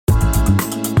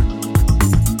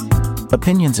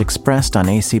Opinions expressed on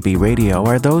ACB Radio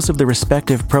are those of the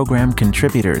respective program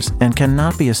contributors and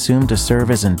cannot be assumed to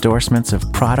serve as endorsements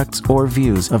of products or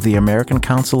views of the American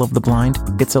Council of the Blind,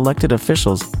 its elected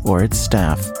officials, or its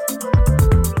staff.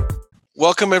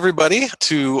 Welcome, everybody,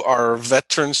 to our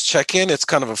Veterans Check-In. It's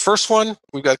kind of a first one.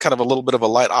 We've got kind of a little bit of a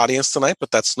light audience tonight, but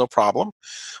that's no problem.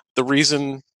 The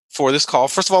reason for this call,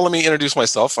 first of all, let me introduce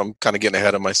myself. I'm kind of getting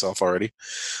ahead of myself already.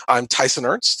 I'm Tyson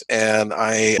Ernst, and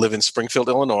I live in Springfield,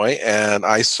 Illinois, and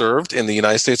I served in the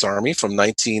United States Army from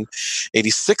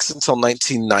 1986 until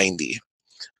 1990.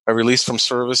 I released from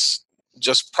service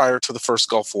just prior to the first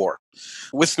Gulf War.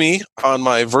 With me on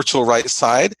my virtual right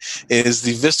side is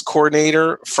the VIST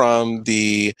coordinator from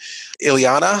the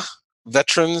Ileana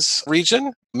Veterans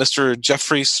Region, Mr.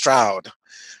 Jeffrey Stroud.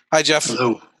 Hi, Jeff.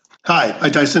 Hello. Hi. Hi,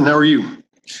 Tyson. How are you?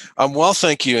 I'm well,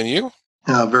 thank you. And you?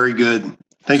 Very good.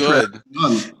 Thanks for having me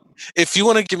on. If you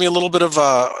want to give me a little bit of,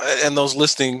 and those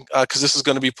listening, because this is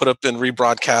going to be put up in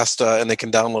rebroadcast and they can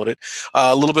download it,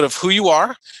 a little bit of who you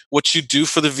are, what you do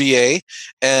for the VA,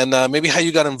 and maybe how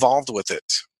you got involved with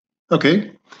it.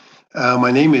 Okay.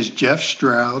 My name is Jeff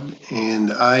Stroud,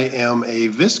 and I am a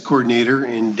VIST coordinator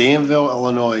in Danville,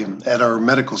 Illinois, at our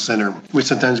medical center. We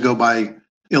sometimes go by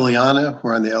Ileana.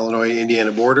 We're on the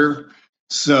Illinois-Indiana border.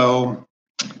 So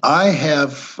I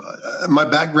have, my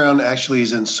background actually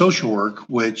is in social work,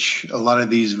 which a lot of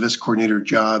these VIST coordinator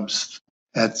jobs,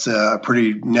 that's a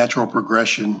pretty natural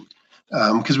progression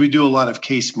because we do a lot of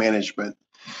case management.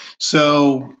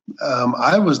 So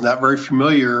I was not very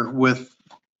familiar with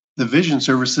the vision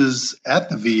services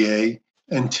at the VA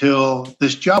until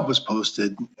this job was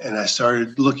posted. And I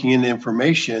started looking into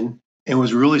information and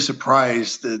was really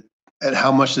surprised at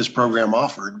how much this program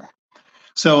offered.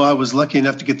 So I was lucky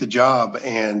enough to get the job,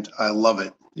 and I love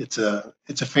it. It's a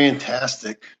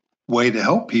fantastic way to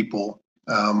help people.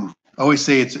 I always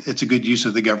say it's a good use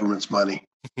of the government's money.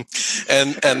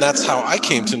 and that's how I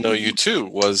came to know you too,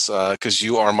 was because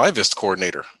you are my VIST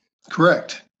coordinator.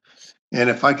 Correct. And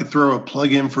if I could throw a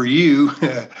plug in for you,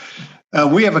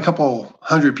 we have a couple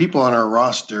hundred people on our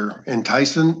roster. And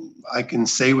Tyson, I can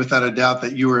say without a doubt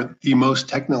that you are the most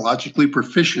technologically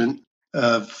proficient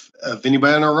of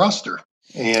anybody on our roster.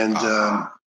 And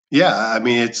I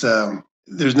mean, it's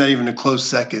there's not even a close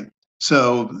second.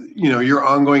 So, your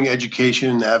ongoing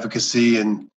education, advocacy,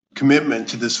 and commitment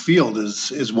to this field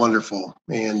is wonderful.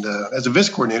 And as a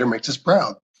VIST coordinator, makes us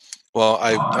proud. Well,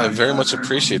 I very much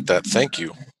appreciate that. Thank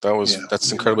you. That's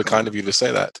incredibly kind of you to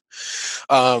say that.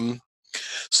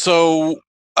 So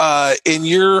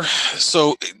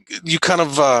you kind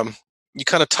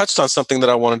of touched on something that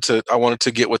I wanted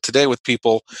to get with today with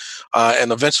people,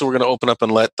 and eventually we're going to open up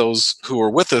and let those who are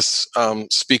with us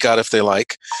speak out if they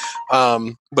like.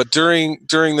 But during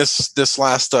this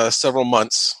last several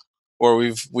months, where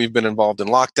we've been involved in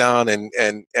lockdown,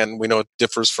 and we know it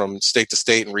differs from state to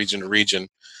state and region to region.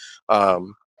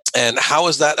 And how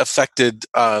has that affected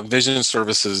vision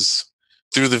services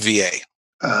through the VA?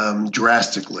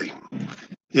 Drastically.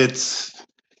 It's,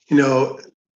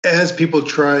 as people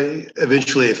try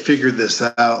eventually to figure this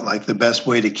out, like the best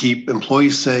way to keep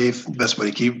employees safe, the best way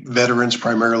to keep veterans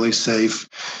primarily safe.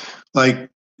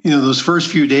 Like, those first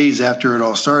few days after it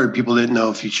all started, people didn't know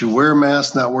if you should wear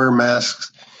masks, not wear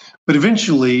masks. But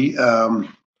eventually,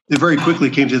 they very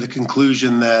quickly came to the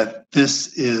conclusion that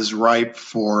this is ripe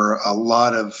for a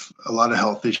lot of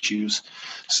health issues.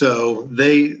 So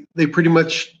they pretty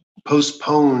much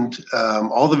postponed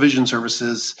all the vision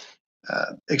services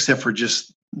except for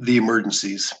just the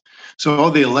emergencies. So all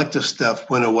the elective stuff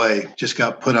went away, just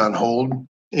got put on hold.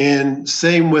 And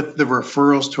same with the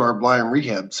referrals to our blind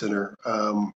rehab center.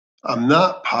 I'm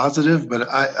not positive, but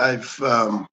I've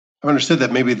understood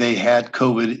that maybe they had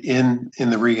COVID in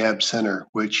the rehab center,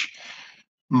 which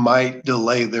might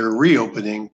delay their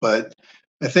reopening. But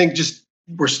I think just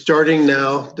we're starting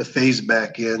now to phase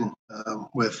back in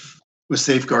with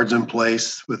safeguards in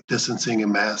place, with distancing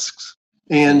and masks.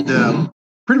 And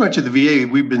pretty much at the VA,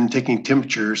 we've been taking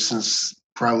temperatures since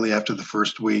probably after the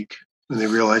first week, when they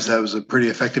realized that was a pretty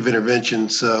effective intervention.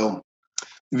 So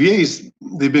the VA's,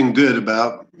 they've been good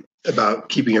about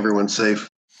keeping everyone safe.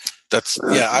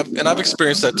 I've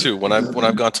experienced that too. When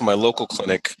I've gone to my local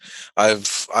clinic,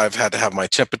 I've had to have my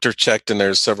temperature checked, and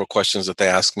there's several questions that they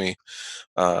ask me.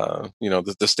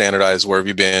 The standardized "where have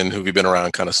you been, who have you been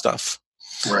around" kind of stuff.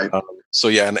 Right.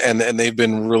 And they've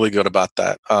been really good about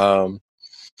that. A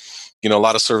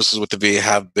lot of services with the VA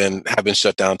have been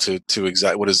shut down to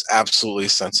exact what is absolutely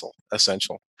essential.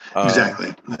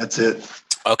 Exactly. That's it.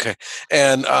 Okay.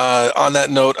 And on that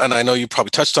note, and I know you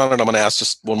probably touched on it, I'm going to ask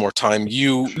just one more time.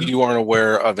 You aren't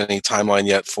aware of any timeline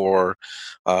yet for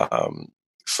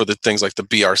for the things like the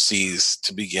BRCs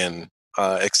to begin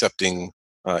accepting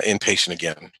inpatient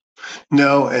again.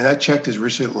 No, and I checked as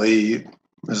recently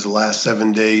as the last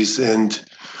 7 days, and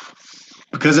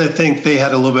because I think they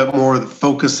had a little bit more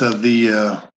focus of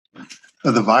the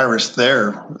virus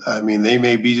there. I mean, they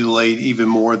may be delayed even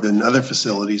more than other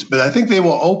facilities, but I think they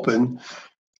will open.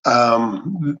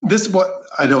 This is what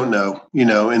I don't know.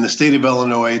 In the state of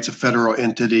Illinois, it's a federal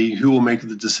entity. Who will make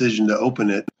the decision to open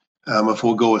it? If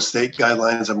we'll go with state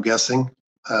guidelines, I'm guessing,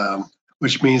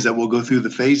 which means that we'll go through the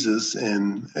phases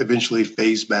and eventually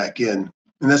phase back in.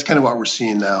 And that's kind of what we're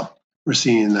seeing now. We're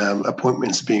seeing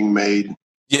appointments being made.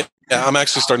 Yeah, I'm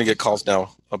actually starting to get calls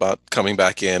now about coming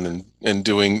back in and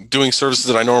doing services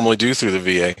that I normally do through the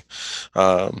VA.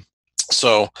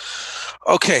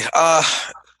 Okay.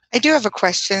 I do have a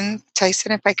question,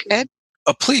 Tyson, if I could.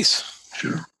 Please.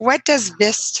 Sure. What does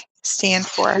VIST stand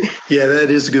for? Yeah, that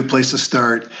is a good place to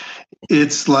start.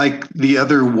 It's like the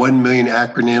other 1 million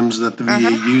acronyms that the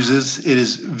VA uses. It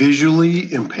is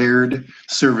Visually Impaired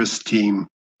Service Team.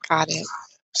 Got it.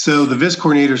 So the VIST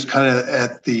coordinator is kind of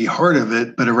at the heart of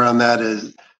it, but around that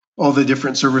is all the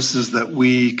different services that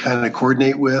we kind of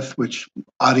coordinate with, which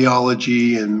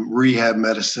audiology and rehab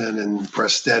medicine and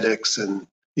prosthetics and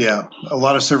a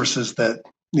lot of services that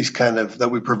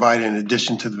we provide in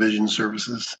addition to the vision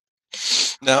services.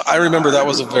 Now, I remember that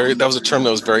was a term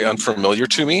that was very unfamiliar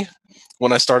to me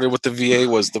when I started with the VA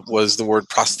was the word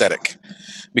prosthetic,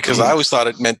 because I always thought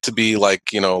it meant to be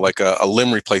like a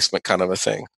limb replacement kind of a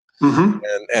thing. Mm-hmm.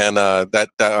 And that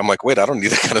I'm like, wait, I don't need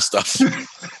that kind of stuff.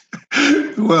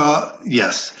 Well,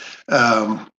 yes.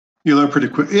 You learn pretty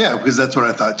quick. Yeah, because that's what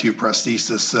I thought too,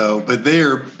 prosthesis. So, but they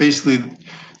are basically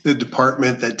the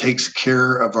department that takes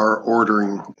care of our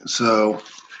ordering. So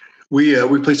we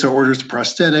place our orders to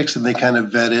prosthetics, and they kind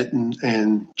of vet it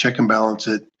and check and balance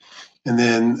it. And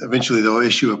then eventually they'll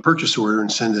issue a purchase order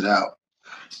and send it out.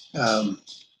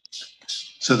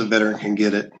 So the veteran can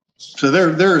get it. So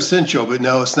they're essential, but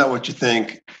no, it's not what you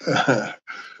think.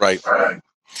 Right.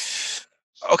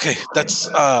 Okay, that's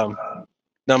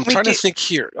now I'm trying to think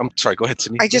here. I'm sorry, go ahead,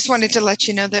 Sydney. I just wanted to let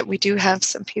you know that we do have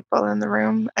some people in the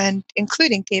room, and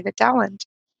including David Dowland.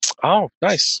 Oh,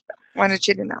 nice. Wanted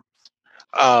you to know.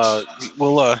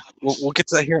 We'll get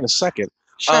to that here in a second.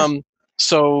 Sure.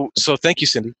 So thank you,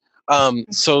 Cindy.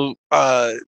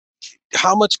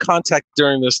 How much contact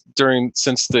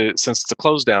since the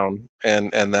close down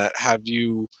and that have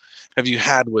you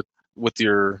had with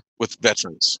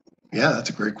veterans? Yeah, that's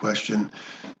a great question.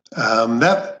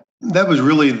 That was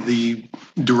really the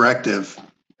directive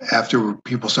after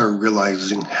people started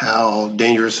realizing how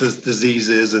dangerous this disease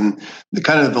is and the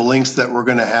kind of the lengths that we're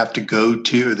going to have to go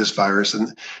to this virus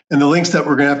and the lengths that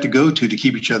we're going to have to go to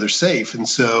keep each other safe. And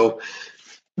so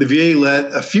the VA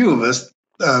let a few of us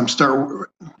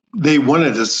start. They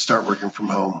wanted us to start working from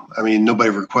home. I mean, nobody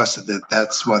requested that.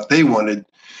 That's what they wanted.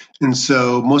 And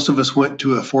so most of us went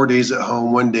to 4 days at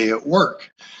home, 1 day at work.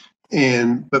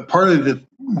 But part of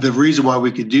the reason why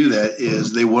we could do that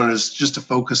is they wanted us just to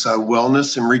focus on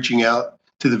wellness and reaching out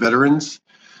to the veterans.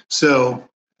 So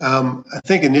I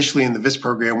think initially in the VIST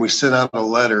program, we sent out a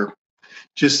letter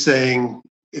just saying,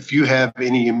 if you have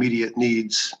any immediate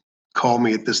needs, call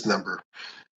me at this number.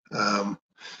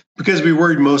 Because we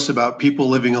worried most about people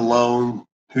living alone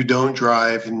who don't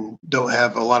drive and don't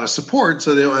have a lot of support,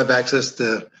 so they don't have access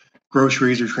to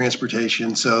groceries or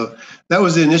transportation. So that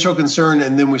was the initial concern.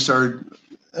 And then we started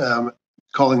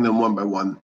calling them one by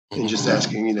one and just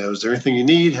asking, is there anything you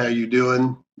need? How are you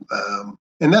doing?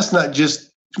 And that's not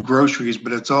just groceries,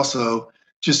 but it's also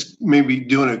just maybe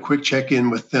doing a quick check-in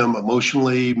with them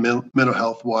emotionally, mental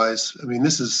health wise. I mean,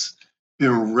 this has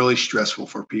been really stressful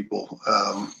for people.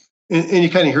 And you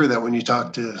kind of hear that when you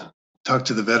talk to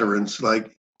the veterans,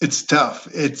 like it's tough.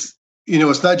 It's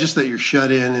not just that you're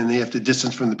shut in and they have to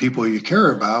distance from the people you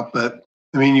care about, but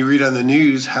I mean, you read on the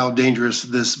news how dangerous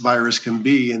this virus can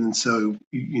be. And so,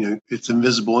 it's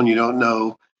invisible and you don't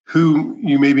know who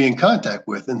you may be in contact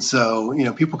with. And so,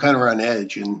 people kind of are on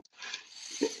edge, and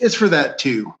it's for that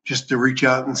too, just to reach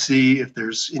out and see if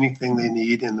there's anything they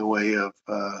need in the way of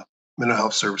mental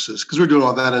health services. Because we're doing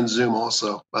all that on Zoom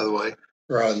also, by the way.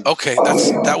 Okay,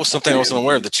 that was something I wasn't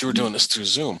aware of, that you were doing this through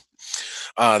Zoom.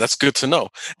 That's good to know.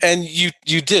 And you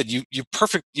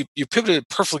pivoted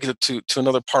perfectly to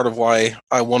another part of why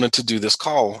I wanted to do this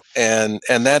call, and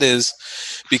that is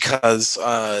because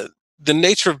the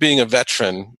nature of being a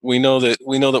veteran, we know that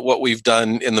what we've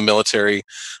done in the military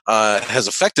has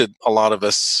affected a lot of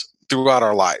us throughout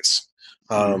our lives.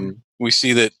 We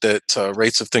see that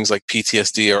rates of things like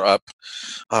PTSD are up,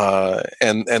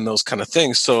 and those kind of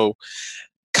things. So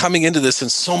coming into this,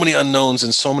 and so many unknowns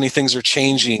and so many things are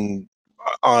changing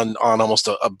on almost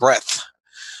a breath.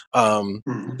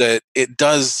 That it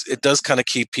does kind of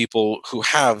keep people who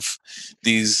have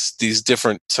these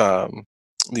different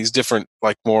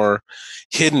like more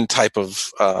hidden type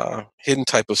of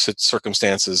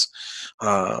circumstances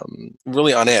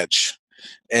really on edge.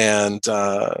 And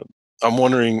I'm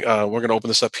wondering, we're going to open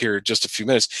this up here in just a few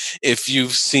minutes, if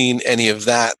you've seen any of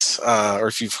that, or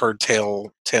if you've heard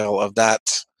tale of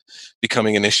that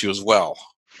becoming an issue as well.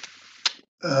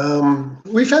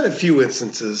 We've had a few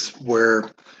instances where,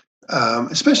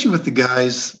 especially with the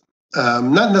guys,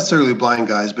 not necessarily blind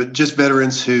guys, but just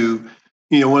veterans who,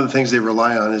 one of the things they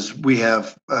rely on is we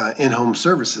have in-home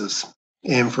services.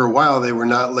 And for a while, they were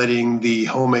not letting the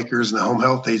homemakers and the home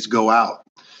health aides go out.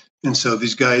 And so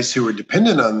these guys who were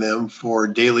dependent on them for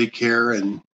daily care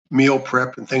and meal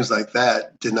prep and things like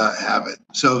that did not have it.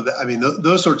 So,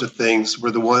 those sorts of things were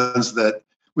the ones that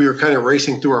we were kind of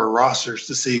racing through our rosters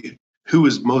to see who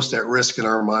was most at risk in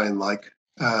our mind, like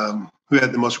who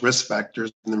had the most risk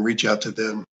factors, and then reach out to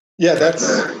them. Yeah, that's,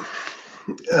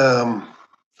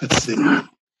 let's see.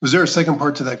 Was there a second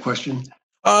part to that question?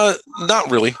 Not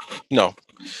really. No.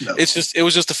 It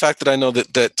was just the fact that I know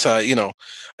that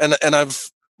and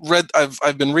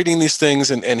I've been reading these things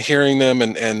and hearing them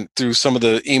and through some of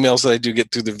the emails that I do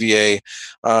get through the VA,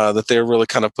 that they're really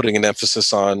kind of putting an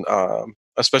emphasis on,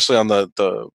 especially on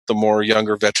the more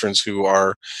younger veterans who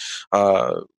are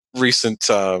recent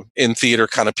in theater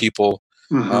kind of people.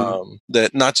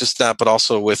 That not just that, but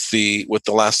also with the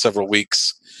last several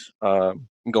weeks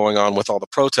going on with all the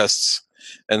protests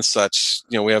and such,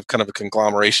 we have kind of a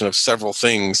conglomeration of several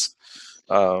things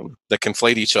that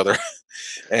conflate each other.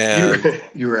 And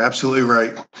you're absolutely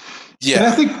right. Yeah, and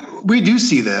I think we do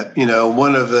see that.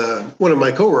 One of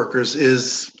my coworkers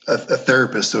is a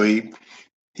therapist, so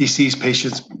he sees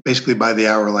patients basically by the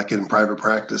hour, like in private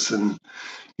practice, and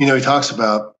he talks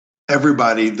about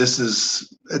everybody. This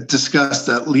is discussed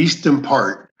at least in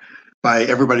part by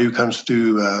everybody who comes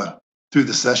through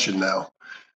the session now.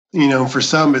 For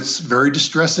some it's very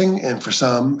distressing, and for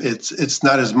some it's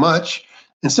not as much.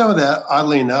 And some of that,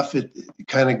 oddly enough, it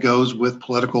kind of goes with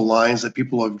political lines that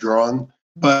people have drawn,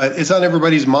 but it's on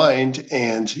everybody's mind.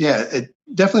 And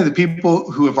definitely the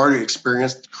people who have already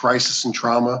experienced crisis and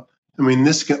trauma.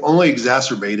 This can only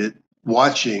exacerbate it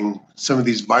watching some of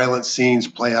these violent scenes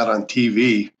play out on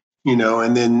TV,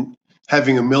 and then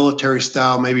having a military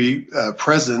style, maybe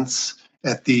presence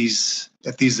at these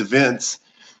events.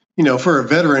 For a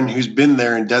veteran who's been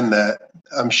there and done that,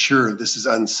 I'm sure this is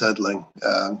unsettling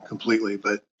completely.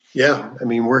 But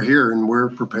we're here and we're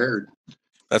prepared.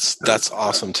 That's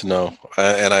awesome to know,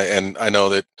 and I know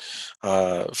that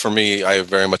for me, I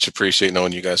very much appreciate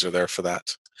knowing you guys are there for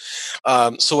that.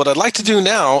 So what I'd like to do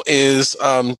now is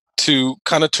to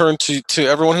kind of turn to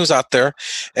everyone who's out there,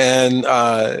 and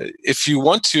if you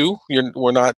want to,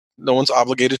 no one's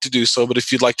obligated to do so, but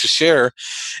if you'd like to share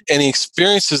any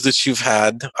experiences that you've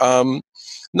had,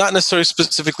 not necessarily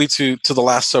specifically to the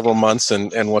last several months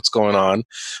and what's going on.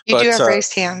 You do have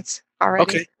raised hands already.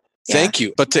 Okay, thank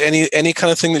you. But to any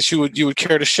kind of thing that you would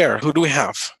care to share, who do we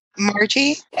have?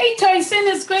 Margie. Hey, Tyson,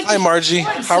 it's great. Hi, Margie.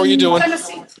 How are you doing?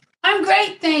 I'm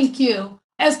great, thank you.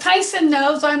 As Tyson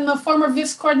knows, I'm the former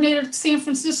VIS coordinator at San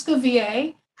Francisco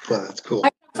VA. Well, that's cool.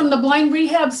 From the blind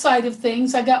rehab side of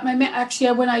things, I got when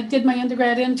I did my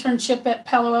undergrad internship at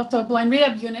Palo Alto Blind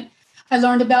Rehab Unit, I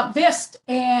learned about VIST,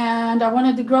 and I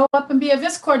wanted to grow up and be a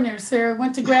VIST coordinator. So I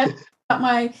went to grad, got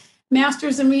my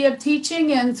master's in rehab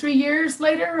teaching, and 3 years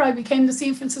later, I became the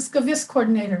San Francisco VIST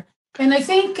coordinator. And I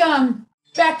think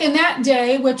back in that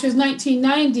day, which was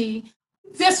 1990,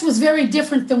 VIST was very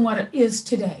different than what it is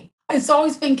today. It's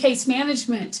always been case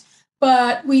management,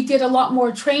 but we did a lot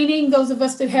more training. Those of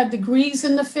us that had degrees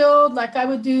in the field, like I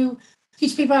would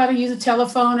teach people how to use a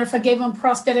telephone, or if I gave them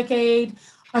prosthetic aid,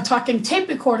 a talking tape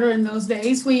recorder in those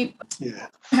days,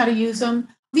 how to use them.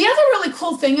 The other really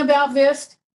cool thing about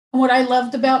VIST, and what I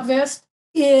loved about VIST,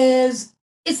 is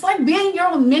it's like being your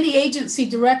own mini agency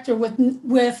director with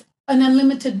an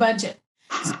unlimited budget.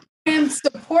 And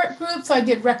support groups, I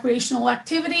did recreational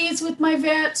activities with my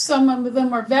vets. Some of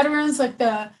them are veterans, like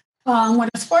the Winter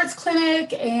Sports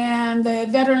Clinic and the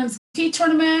Veterans Tea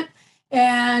Tournament.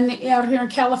 And out here in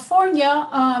California,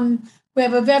 we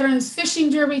have a Veterans Fishing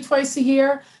Derby twice a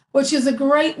year, which is a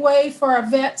great way for our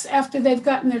vets after they've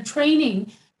gotten their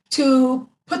training to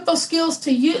put those skills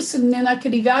to use. And then I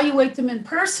could evaluate them in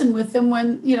person with them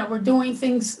when, we're doing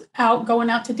things going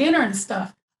out to dinner and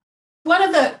stuff. One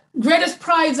of the greatest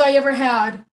prides I ever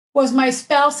had was my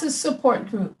spouse's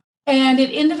support group. And it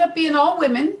ended up being all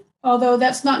women, although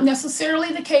that's not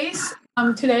necessarily the case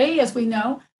today, as we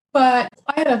know. But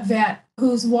I had a vet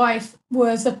whose wife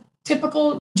was a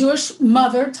typical Jewish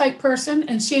mother type person,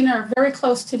 and she and I are very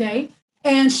close today.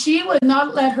 And she would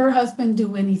not let her husband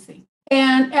do anything.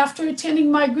 And after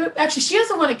attending my group, actually, she was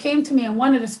the one that came to me and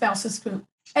wanted a spouses group.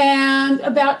 And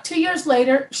about 2 years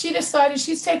later, she decided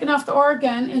she's taken off to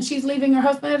Oregon and she's leaving her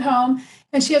husband at home.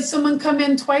 And she had someone come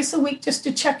in twice a week just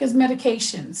to check his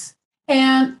medications.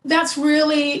 And that's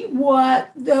really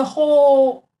what the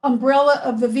whole umbrella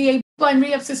of the VA blind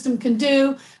rehab system can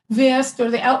do. VIST, or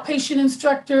the outpatient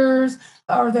instructors,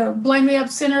 or the blind rehab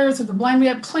centers, or the blind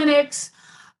rehab clinics.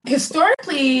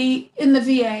 Historically, in the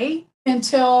VA,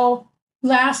 until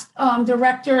last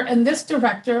director and this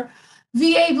director,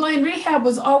 VA blind rehab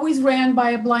was always ran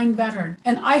by a blind veteran.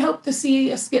 And I hope to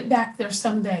see us get back there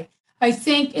someday. I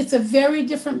think it's a very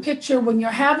different picture when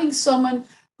you're having someone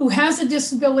who has a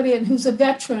disability and who's a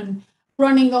veteran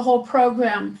running the whole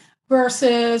program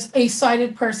versus a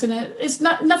sighted person. It's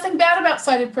nothing bad about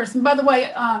sighted person. By the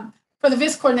way, for the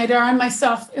VIS coordinator, I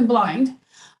myself am blind.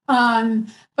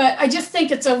 But I just think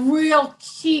it's a real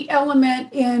key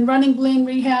element in running blind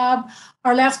rehab.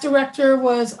 Our last director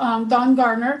was Don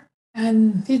Gardner,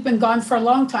 and he's been gone for a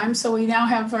long time. So we now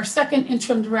have our second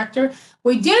interim director.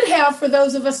 We did have, for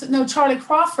those of us that know Charlie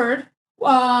Crawford,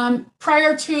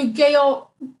 prior to Gail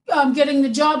getting the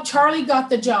job, Charlie got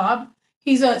the job.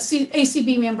 He's a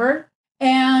ACB member.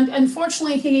 And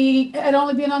unfortunately, he had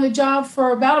only been on the job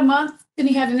for about a month. Then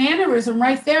he had an aneurysm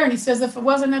right there. And he says if it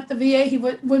wasn't at the VA, he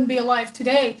wouldn't be alive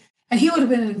today. And he would have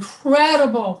been an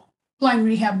incredible blind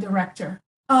rehab director.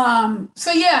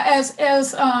 So yeah, as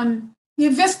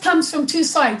VIS comes from two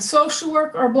sides, social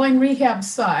work or blind rehab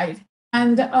side.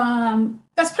 And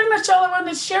that's pretty much all I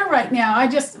wanted to share right now. I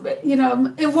just,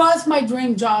 it was my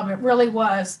dream job. It really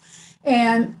was.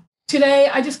 And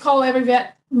today I just call every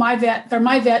vet my vet. They're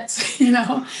my vets,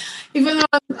 even though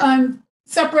I'm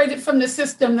separated from the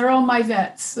system, they're all my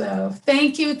vets. So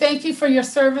thank you. Thank you for your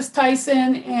service,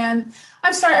 Tyson. And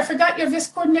I'm sorry, I forgot your VIS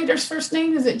coordinator's first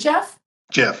name. Is it Jeff?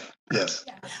 Jeff, yes.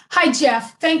 Yeah. Hi,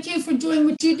 Jeff. Thank you for doing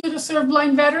what you do to serve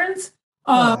blind veterans.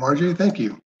 Marjorie, thank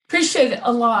you. Appreciate it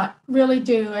a lot. Really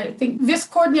do. I think VIS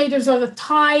coordinators are the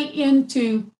tie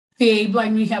into the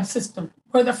blind rehab system.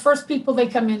 We're the first people they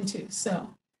come into. So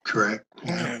correct.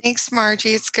 Yeah. Thanks,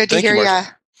 Margie. It's good to hear you.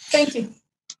 Thank you.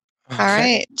 All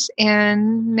right.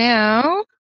 And now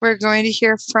we're going to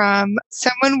hear from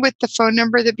someone with the phone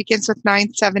number that begins with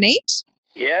 978.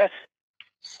 Yes.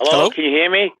 Hello? Can you hear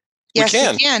me? Yes,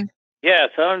 we can.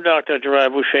 Yes, I'm Dr.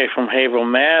 Gerard Boucher from Haverhill,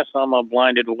 Mass. I'm a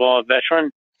blinded wall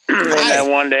veteran. And I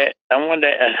wonder,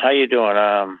 how you doing?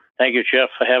 Thank you, Jeff,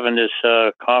 for having this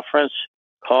conference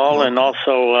call. And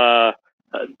also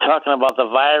talking about the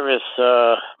virus,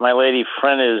 my lady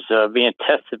friend is being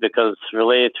tested because it's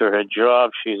related to her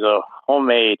job. She's a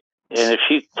homemaid. And if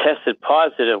she tested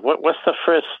positive, what's the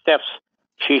first steps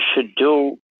she should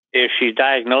do if she's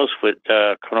diagnosed with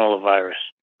coronavirus?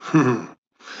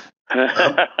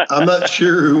 I'm not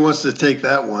sure who wants to take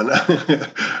that one.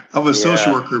 I'm a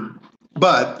social worker.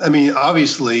 But I mean,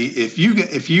 obviously, if you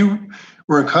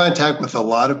were in contact with a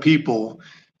lot of people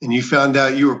and you found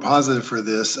out you were positive for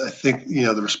this, I think,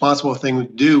 the responsible thing to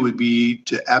do would be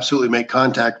to absolutely make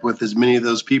contact with as many of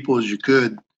those people as you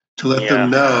could to let them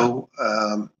know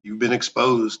you've been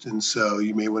exposed. And so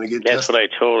you may want to get tested. That's what I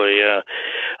told her, yeah.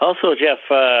 Also, Jeff,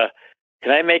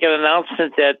 can I make an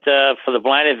announcement that for the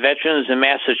blinded veterans in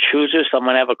Massachusetts, I'm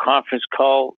going to have a conference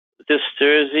call this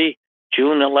Thursday,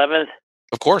 June 11th?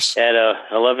 Of course. At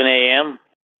 11 a.m.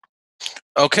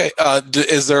 Okay.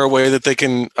 Is there a way that they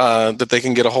can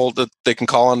get a hold, that they can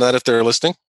call on that if they're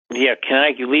listening? Yeah. Can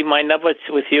I leave my number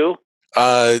with you?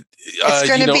 It's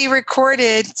going to be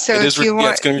recorded. So if you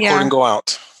want, it's going to record and go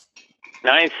out.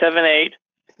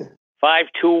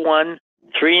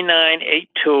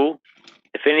 978-521-3982.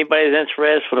 If anybody's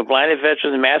interested for the blinded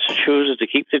veterans in Massachusetts to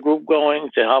keep the group going,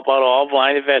 to help out all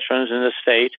blinded veterans in the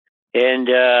state. And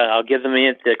I'll give them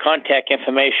the contact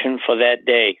information for that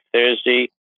day, Thursday,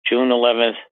 June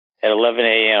 11th at 11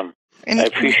 a.m. And I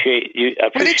appreciate you.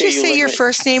 What did you say your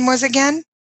first name was again?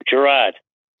 Gerard.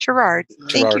 Gerard.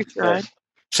 Thank you, Gerard.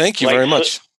 Thank you very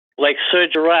much. Like Sir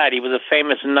Gerard, he was a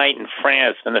famous knight in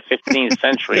France in the 15th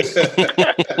century.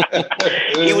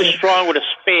 He was strong with a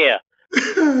spear.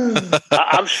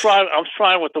 I'm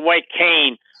strong with the white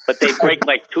cane, but they break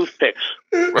like toothpicks.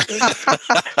 Well,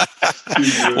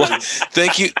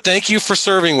 thank you for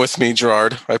serving with me,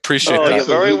 Gerard. I appreciate that. You're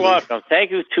very welcome.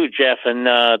 Thank you too, Jeff, and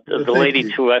the lady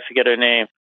too. I forget her name.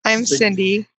 I'm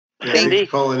Cindy. Cindy?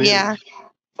 Yeah.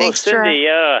 Thanks, Cindy.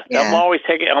 Yeah. I'm always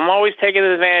taking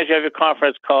advantage of your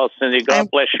conference calls, Cindy. God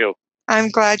bless you. I'm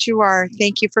glad you are.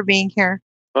 Thank you for being here.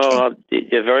 Oh,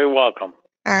 you're very welcome.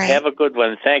 All right. Have a good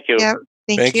one. Thank you. Yep.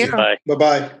 Thank you. Bye.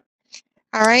 Bye-bye.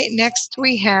 All right. Next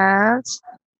we have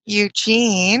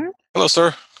Eugene. Hello,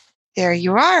 sir. There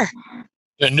you are.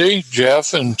 Cindy,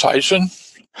 Jeff, and Tyson.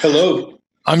 Hello.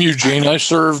 I'm Eugene. I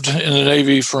served in the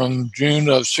Navy from June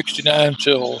of 69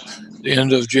 till the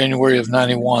end of January of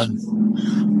 91.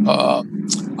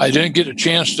 I didn't get a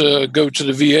chance to go to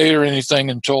the VA or anything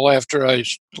until after I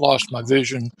lost my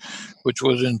vision, which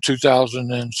was in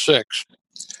 2006.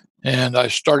 And I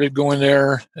started going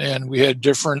there, and we had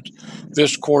different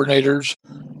VIS coordinators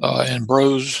and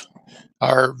bros.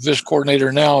 Our VIS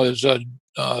coordinator now is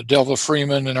Delva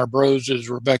Freeman, and our bros is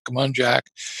Rebecca Munjak.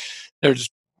 There's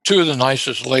two of the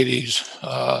nicest ladies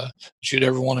you'd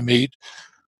ever want to meet.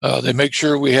 They make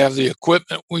sure we have the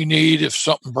equipment we need. If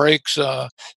something breaks,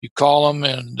 you call them,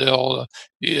 and they'll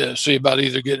see about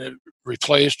either getting it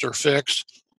replaced or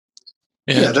fixed.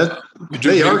 And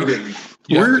they are good.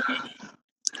 Yeah.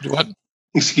 What?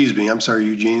 Excuse me. I'm sorry,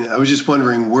 Eugene. I was just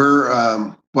wondering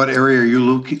what area are you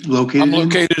located I'm in?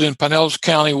 located in Pinellas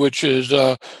County, which is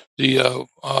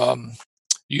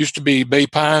used to be Bay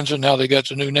Pines, and now they got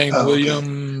the new name,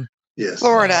 William. Yes.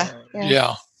 Florida.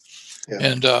 Yeah.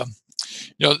 And,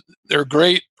 they're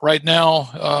great right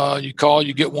now. You call,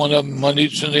 you get one of them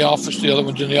Mondays in the office, the other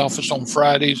one's in the office on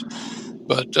Fridays.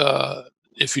 But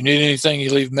if you need anything,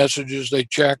 you leave messages, they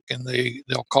check, and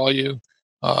they'll call you.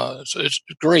 So it's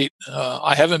great.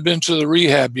 I haven't been to the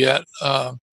rehab yet,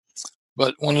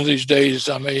 but one of these days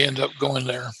I may end up going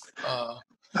there.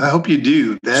 I hope you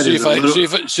do. See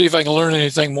if I can learn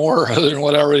anything more other than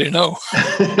what I already know.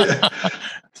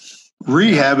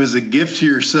 Rehab is a gift to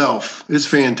yourself. It's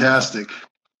fantastic.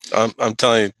 I'm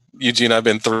telling you, Eugene, I've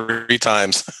been 3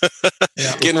 times.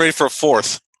 Getting ready for a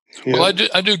 4th. Yeah. Well,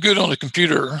 I do good on the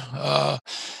computer,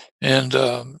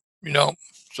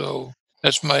 so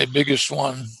that's my biggest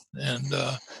one. And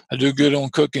I do good on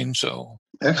cooking, so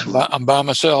excellent. I'm by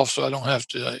myself, so I don't have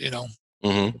to,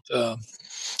 Mm-hmm.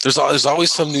 There's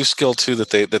always some new skill too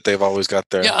that they've always got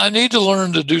there. Yeah, I need to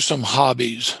learn to do some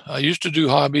hobbies. I used to do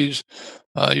hobbies.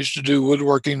 I used to do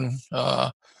woodworking,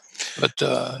 but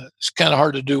it's kind of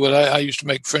hard to do what I used to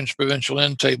make French provincial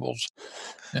end tables.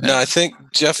 No, I think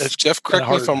Jeff, correct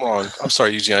me if I'm wrong. I'm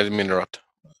sorry, Eugene, I didn't mean to interrupt.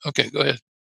 Okay, go ahead.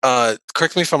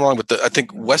 Correct me if I'm wrong, but I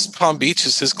think West Palm Beach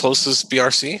is his closest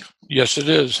BRC. Yes, it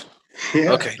is.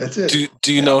 Yeah, okay, that's it.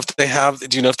 Do you know if they have?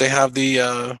 Do you know if they have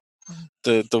the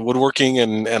woodworking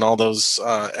and all those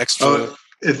extra? Oh,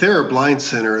 if they're a blind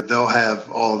center, they'll have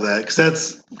all of that because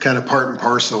that's kind of part and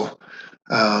parcel.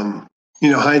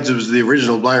 Heinz was the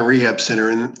original blind rehab center,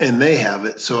 and they have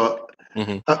it. So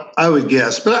I would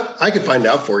guess, but I could find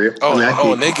out for you.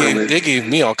 And they gave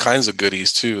me all kinds of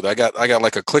goodies too. I got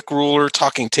like a click ruler,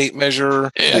 talking tape measure.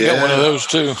 Yeah, I got one of those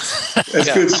too.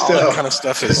 That's good stuff. All that kind of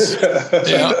stuff is.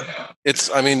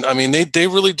 It's. I mean, they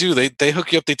really do. They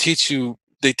hook you up. They teach you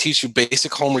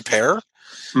basic home repair,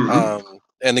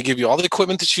 and they give you all the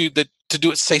equipment to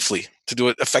do it safely, to do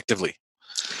it effectively.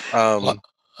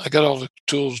 I got all the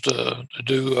tools to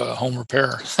do home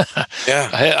repair. Yeah,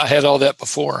 I had all that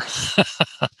before.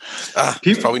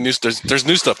 Probably new. There's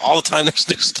new stuff all the time. There's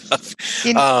new stuff.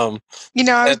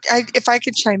 If I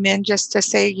could chime in just to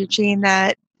say, Eugene,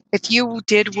 that if you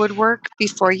did woodwork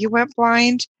before you went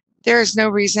blind, there is no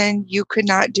reason you could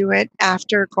not do it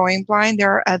after going blind.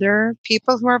 There are other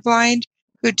people who are blind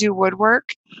who do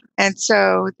woodwork, and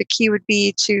so the key would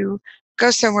be to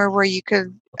go somewhere where you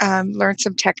could learn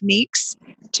some techniques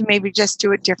to maybe just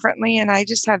do it differently. And I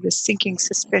just have this sinking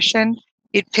suspicion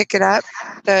you'd pick it up,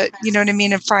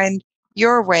 and find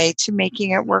your way to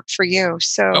making it work for you.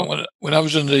 So when I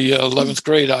was in the 11th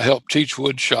grade, I helped teach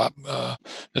wood shop.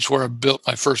 That's where I built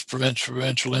my first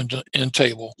provincial end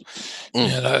table.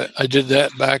 And I did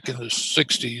that back in the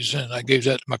 60s, and I gave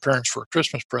that to my parents for a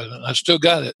Christmas present. I still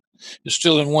got it. It's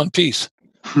still in one piece.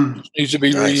 It needs to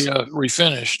be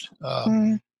refinished.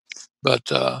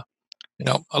 But I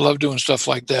love doing stuff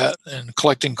like that and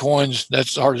collecting coins.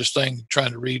 That's the hardest thing,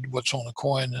 trying to read what's on a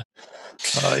coin.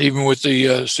 Even with the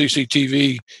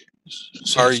CCTV.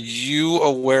 Are you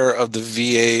aware of the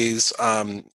VA's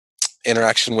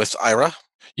interaction with IRA?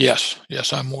 Yes,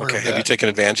 I'm aware of that. Have you taken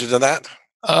advantage of that?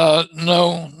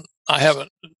 No, I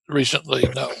haven't recently,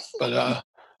 no. But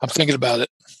I'm thinking about it.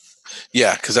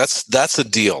 Yeah, because that's a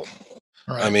deal.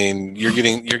 Right. I mean, you're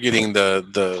getting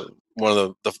the one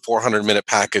of the 400-minute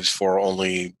package for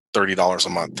only $30 a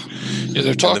month. Yeah,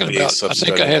 they're talking about. I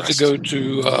think I had to go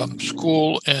to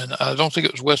school, and I don't think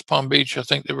it was West Palm Beach. I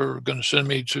think they were going to send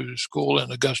me to school in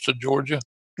Augusta, Georgia.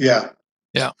 Yeah,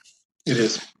 it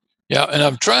is. Yeah, and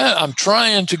I'm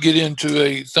trying to get into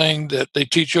a thing that they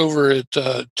teach over at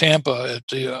Tampa at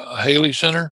the Haley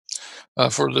Center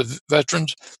for the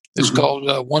veterans. It's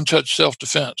called One Touch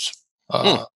Self-Defense.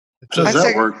 How does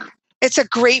that work? It's a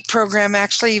great program,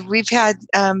 actually. We've had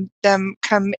them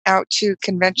come out to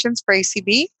conventions for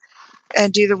ACB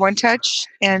and do the One Touch,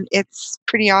 and it's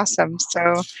pretty awesome.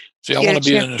 So, see, I want to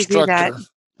be an instructor.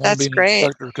 That's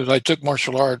great. Because I took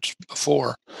martial arts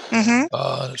before.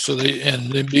 Mm-hmm. So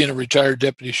then being a retired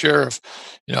deputy sheriff,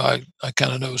 I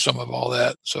kind of know some of all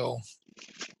that. So,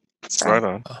 right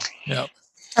on. Yeah.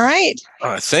 All right.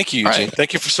 All right. Thank you, Eugene. Right.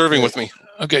 Thank you for serving with me.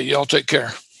 Okay. Y'all take care.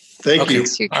 Thank you.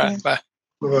 All right. Bye.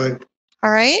 Bye.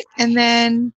 All right. And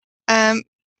then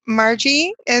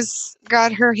Margie has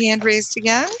got her hand raised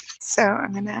again. So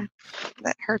I'm going to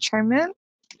let her chime in.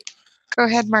 Go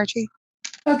ahead, Margie.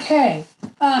 Okay.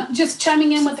 Just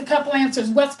chiming in with a couple answers.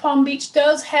 West Palm Beach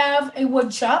does have a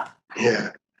wood shop. Yeah.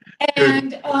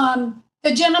 And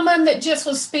the gentleman that just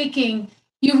was speaking,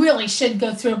 you really should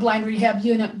go through a blind rehab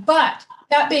unit. But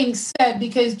that being said,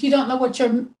 because you don't know what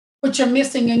you're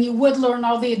missing, and you would learn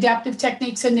all the adaptive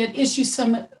techniques, and it issues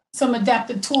some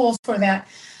adaptive tools for that.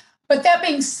 But that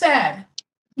being said,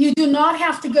 you do not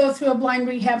have to go through a blind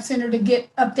rehab center to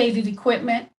get updated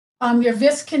equipment. Your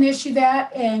VISC can issue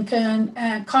that and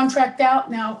can contract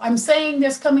out. Now, I'm saying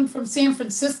this coming from San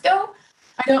Francisco.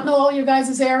 I don't know all your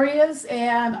guys' areas,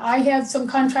 and I had some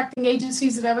contracting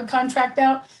agencies that I would contract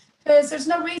out, because there's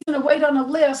no reason to wait on a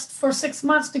list for 6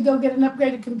 months to go get an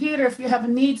upgraded computer if you have a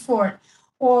need for it,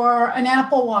 or an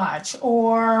Apple Watch,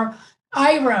 or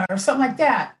Ira, or something like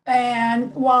that.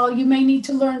 And while you may need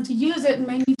to learn to use it and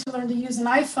may need to learn to use an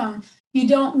iPhone, you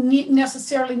don't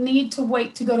necessarily need to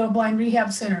wait to go to a blind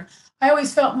rehab center. I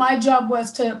always felt my job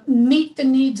was to meet the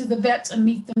needs of the vets and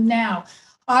meet them now.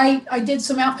 I did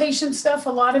some outpatient stuff, a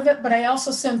lot of it, but I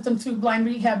also sent them through blind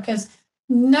rehab, because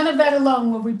none of that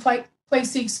alone will replace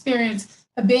the experience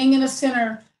of being in a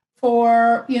center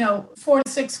for 4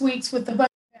 to 6 weeks with a bunch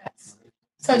of vets.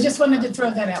 So I just wanted to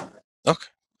throw that out. Okay.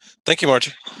 Thank you,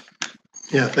 Margie.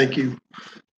 Yeah, thank you.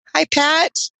 Hi,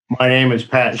 Pat. My name is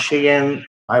Pat Sheehan.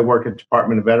 I work at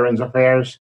Department of Veterans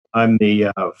Affairs. I'm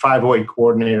the 508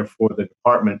 coordinator for the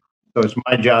department. So it's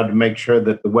my job to make sure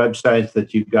that the websites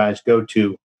that you guys go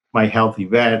to, My Healthy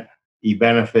Vet,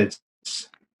 eBenefits,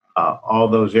 all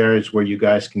those areas where you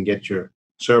guys can get your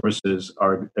services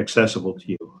are accessible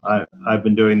to you. I've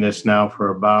been doing this now for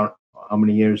about how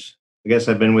many years? I guess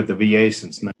I've been with the VA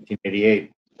since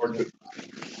 1988.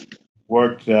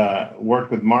 Worked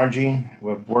with Margie.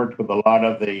 We've worked with a lot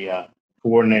of the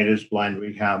coordinators, blind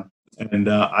rehab. And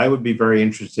I would be very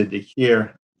interested to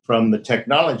hear from the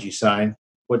technology side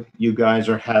what you guys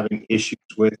are having issues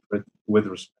with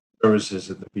services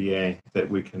at the VA that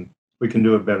we can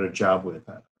do a better job with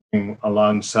that.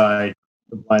 Alongside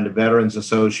the Blind Veterans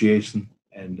Association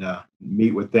and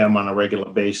meet with them on a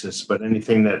regular basis. But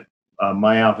anything that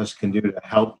my office can do to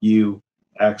help you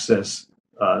access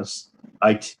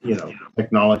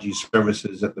technology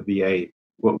services at the VA,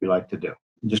 what we like to do.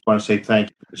 I just want to say thank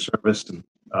you for the service, and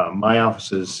my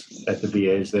office is at the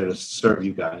VA is there to serve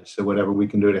you guys. So whatever we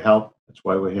can do to help, that's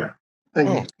why we're here.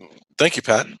 Thank you,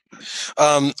 Pat.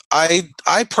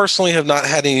 I personally have not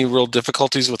had any real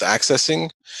difficulties with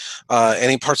accessing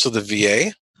any parts of the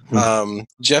VA.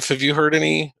 Jeff, have you heard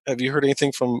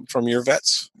anything from your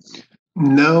vets?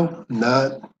 No,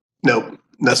 nope. Nothing.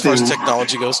 As far as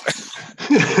technology goes.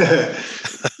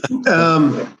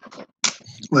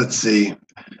 Let's see.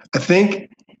 I think,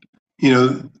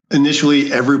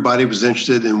 initially everybody was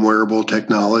interested in wearable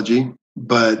technology,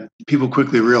 but people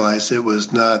quickly realized it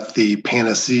was not the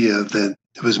panacea that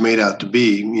it was made out to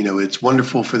be. It's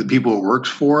wonderful for the people it works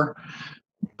for,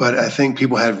 but I think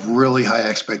people had really high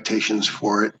expectations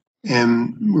for it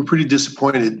and were pretty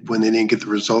disappointed when they didn't get the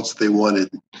results they wanted.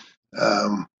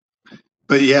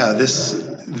 But yeah,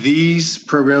 these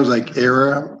programs like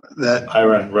ERA,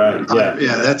 right? Yeah,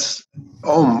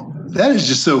 that is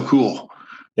just so cool.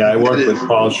 Yeah, I worked with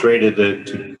Paul Schrader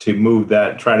to try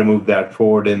to move that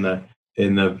forward in the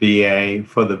VA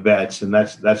for the vets, and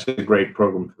that's a great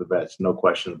program for the vets, no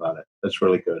question about it. That's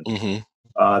really good.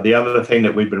 Mm-hmm. The other thing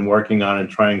that we've been working on and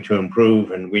trying to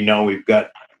improve, and we know we've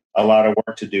got a lot of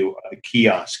work to do, are the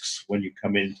kiosks when you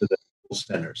come into the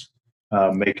centers,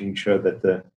 making sure that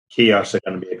the kiosks are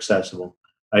going to be accessible.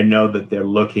 I know that they're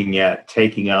looking at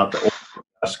taking out the old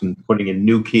kiosks and putting in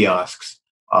new kiosks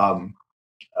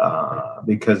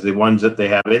because the ones that they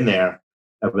have in there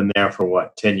have been there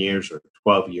for 10 years or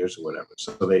 12 years or whatever.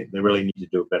 So they really need to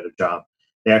do a better job.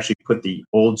 They actually put the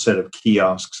old set of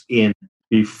kiosks in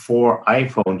before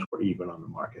iPhones were even on the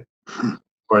market. Of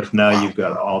course, now you've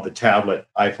got all the tablet,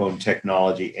 iPhone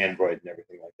technology, Android, and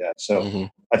everything like that. So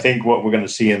I think what we're going to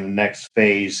see in the next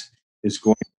phase is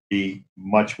going to be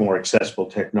much more accessible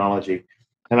technology.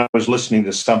 and I was listening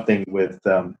to something with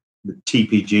the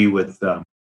TPG with the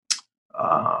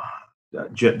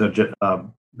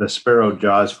Sparrow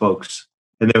Jaws folks,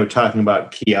 and they were talking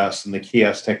about kiosks and the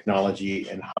kiosk technology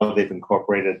and how they've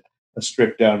incorporated a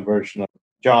stripped down version of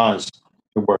Jaws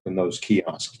to work in those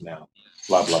kiosks now.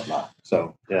 Blah blah blah.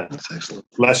 So yeah, that's excellent.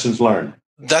 Lessons learned.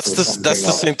 That's the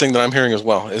same thing that I'm hearing as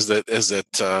well. Is that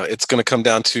it's going to come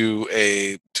down to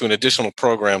an additional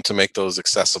program to make those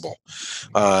accessible,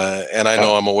 and I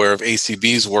know I'm aware of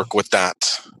ACB's work with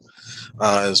that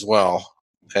as well.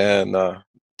 And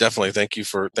definitely thank you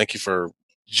for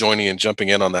joining and jumping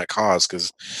in on that cause,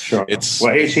 because sure.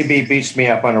 ACB beats me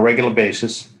up on a regular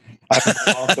basis.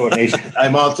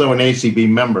 I'm also an ACB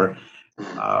member,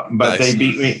 but nice.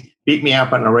 They beat me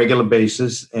up on a regular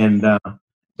basis, and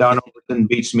Don Overton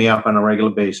beats me up on a regular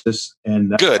basis.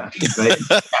 And good. They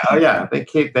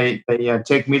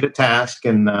take me to task.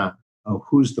 And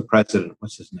who's the president?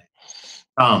 What's his name?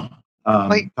 Tom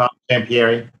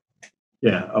Sampieri.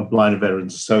 Yeah, of Blind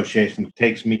Veterans Association,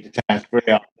 takes me to task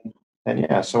very often.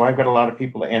 And so I've got a lot of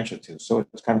people to answer to. So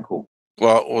it's kind of cool.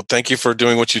 Well, thank you for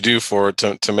doing what you do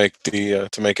to make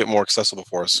it more accessible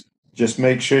for us. Just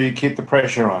make sure you keep the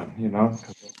pressure on,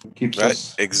 it keeps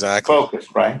us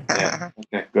focused, right? Yeah.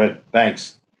 Okay, good.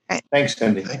 Thanks. Right. Thanks,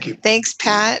 Cindy. Thank you. Thanks,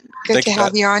 Pat. Good to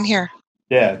have you on here.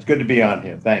 Yeah, it's good to be on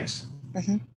here. Thanks.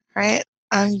 Mm-hmm. All right.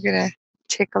 I'm going to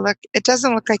take a look. It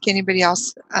doesn't look like anybody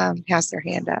else has their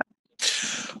hand up.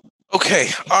 Okay.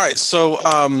 All right. So,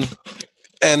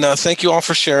 and thank you all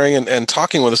for sharing and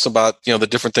talking with us about, the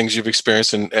different things you've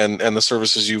experienced and the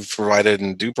services you've provided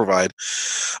and do provide.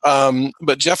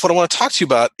 But Jeff, what I want to talk to you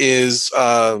about is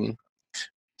and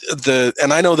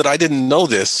I know that I didn't know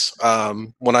this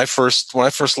when I first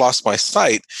lost my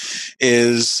sight,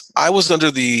 is I was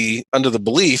under the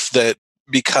belief that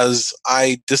because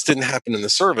this didn't happen in the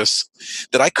service,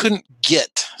 that I couldn't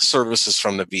get services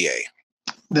from the VA.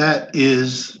 That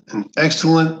is an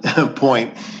excellent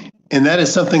point. And that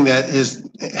is something that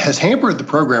has hampered the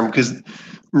program, because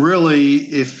really,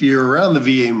 if you're around the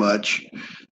VA much,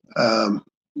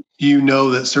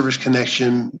 that service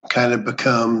connection kind of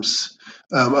becomes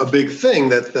a big thing,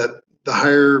 that the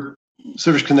higher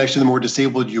service connection, the more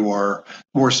disabled you are,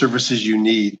 more services you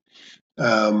need.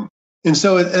 And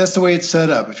so that's the way it's set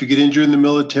up. If you get injured in the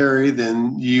military,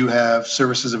 then you have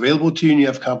services available to you and you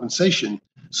have compensation.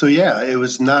 So yeah, it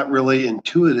was not really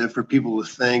intuitive for people to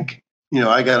think,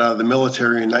 I got out of the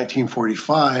military in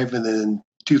 1945, and then in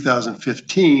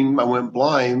 2015, I went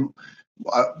blind.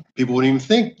 People wouldn't even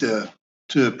think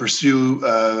to pursue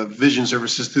vision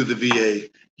services through the VA.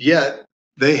 Yet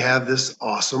they have this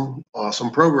awesome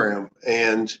program.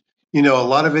 And, a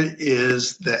lot of it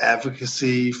is the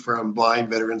advocacy from Blind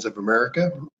Veterans of America.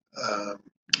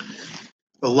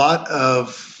 A lot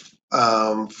of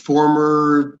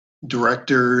former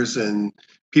directors and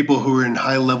people who are in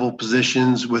high-level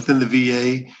positions within the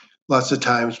VA lots of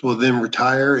times will then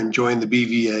retire and join the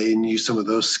BVA and use some of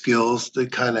those skills to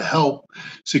kind of help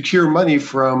secure money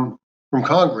from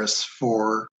Congress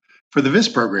for the VIS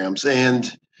programs.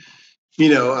 And,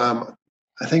 I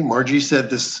think Margie said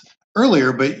this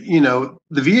earlier, but, the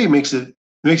VA makes it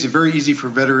very easy for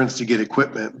veterans to get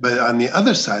equipment. But on the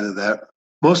other side of that,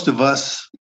 most of us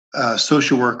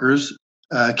social workers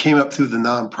came up through the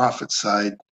nonprofit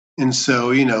side. And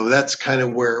so, that's kind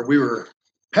of where we were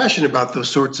passionate about those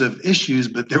sorts of issues,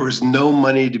 but there was no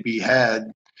money to be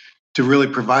had to really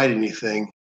provide anything.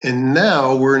 And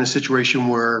now we're in a situation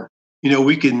where,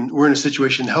 we're in a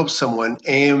situation to help someone,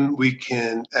 and we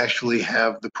can actually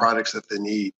have the products that they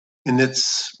need. And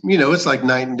it's like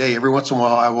night and day. Every once in a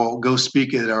while, I will go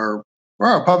speak at our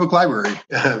public library.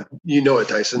 You know it,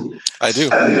 Tyson. I do.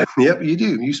 Yep, you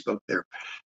do. You spoke there.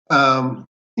 And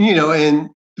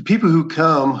the people who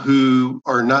come who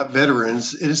are not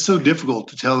veterans, it is so difficult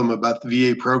to tell them about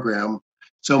the VA program.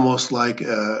 It's almost like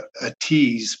a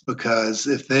tease, because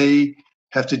if they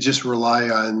have to just rely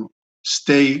on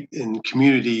state and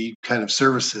community kind of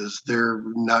services, they're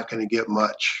not going to get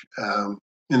much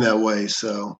in that way.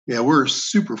 So yeah, we're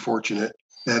super fortunate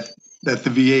that the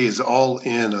VA is all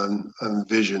in on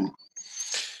vision.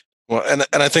 Well, and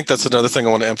I think that's another thing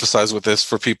I want to emphasize with this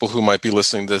for people who might be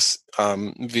listening to this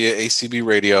via ACB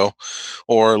radio,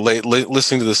 or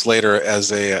listening to this later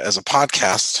as a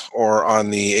podcast or on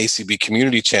the ACB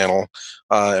community channel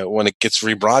when it gets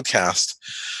rebroadcast,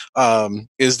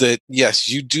 is that yes,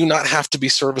 you do not have to be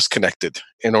service connected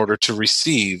in order to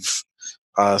receive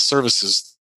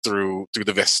services through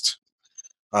the VIST.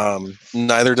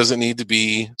 Neither does it need to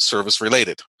be service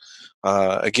related.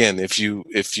 Again, if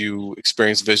you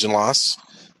experience vision loss,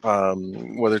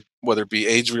 whether it be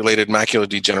age-related macular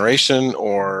degeneration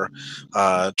or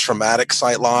traumatic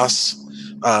sight loss,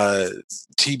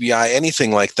 TBI,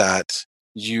 anything like that,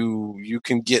 you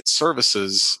can get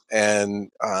services, and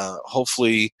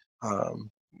hopefully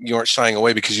you aren't shying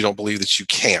away because you don't believe that you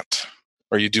can't,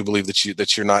 or you do believe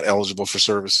that you're not eligible for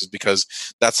services, because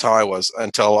that's how I was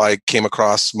until I came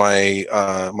across my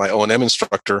my O&M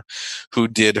instructor who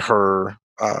did her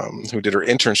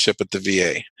internship at the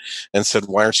VA, and said,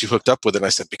 "Why aren't you hooked up with it?" And I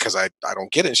said, "Because I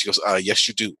don't get it." And she goes, "Yes,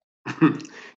 you do."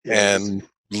 Yes. And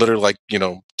literally,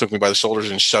 took me by the shoulders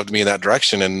and shoved me in that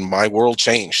direction, and my world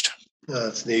changed. Oh,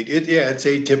 that's neat. It's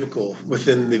atypical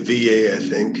within the VA, I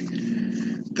think,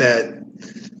 that,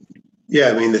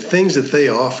 the things that they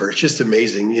offer, it's just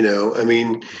amazing.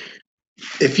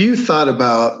 If you thought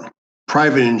about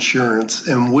private insurance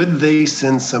and would they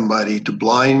send somebody to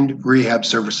blind rehab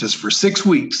services for 6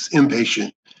 weeks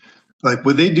inpatient, like,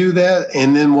 would they do that?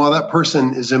 And then while that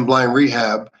person is in blind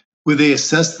rehab, would they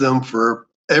assess them for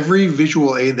every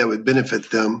visual aid that would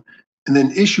benefit them and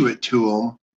then issue it to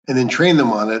them and then train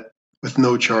them on it with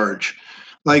no charge?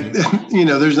 Like,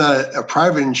 there's not a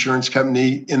private insurance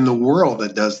company in the world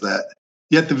that does that.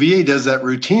 Yet the VA does that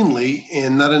routinely,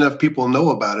 and not enough people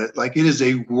know about it. Like, it is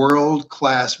a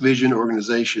world-class vision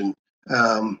organization.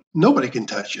 Nobody can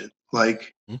touch it.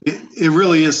 Like, it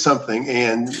really is something.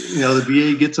 And, the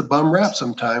VA gets a bum rap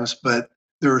sometimes, but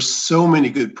there are so many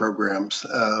good programs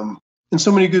and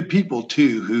so many good people,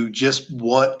 too, who just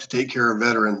want to take care of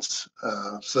veterans.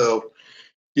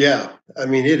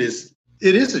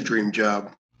 It is a dream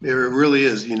job. It really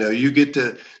is. You get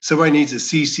to, somebody needs a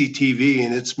CCTV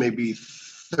and it's maybe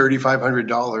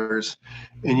 $3,500,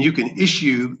 and you can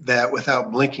issue that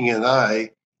without blinking an eye,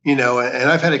 and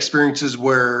I've had experiences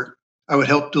where I would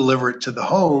help deliver it to the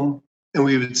home and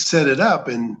we would set it up.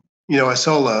 And, I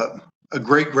saw a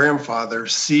great grandfather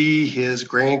see his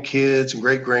grandkids and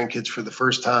great grandkids for the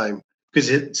first time because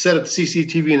it set up the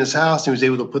CCTV in his house and he was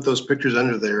able to put those pictures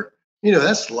under there.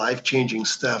 That's life-changing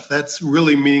stuff. That's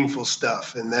really meaningful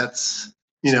stuff. And that's,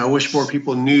 I wish more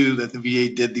people knew that the VA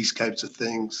did these types of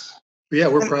things. But yeah,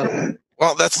 we're proud of it.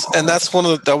 Well, that's one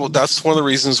of the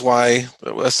reasons why,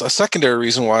 a secondary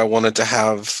reason why I wanted to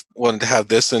have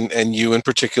this and you in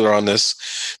particular on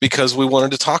this, because we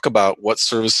wanted to talk about what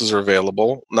services are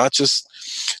available, mostly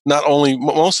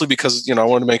because, I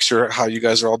wanted to make sure how you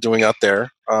guys are all doing out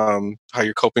there, how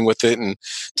you're coping with it, and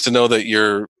to know that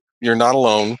you're not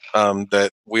alone,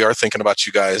 that we are thinking about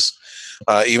you guys,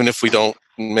 even if we don't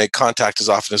make contact as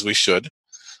often as we should.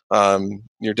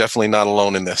 You're definitely not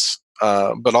alone in this.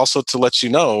 But also to let you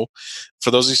know,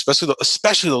 for those,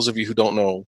 especially those of you who don't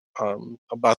know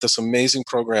about this amazing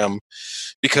program,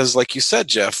 because like you said,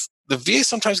 Jeff, the VA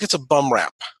sometimes gets a bum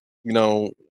rap.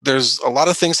 There's a lot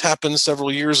of things happened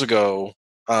several years ago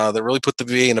that really put the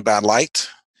VA in a bad light,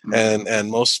 and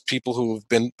most people who have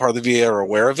been part of the VA are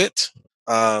aware of it.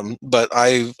 But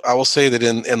I will say that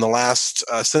in the last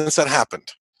since that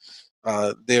happened,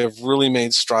 they have really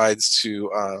made strides to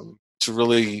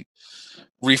really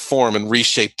reform and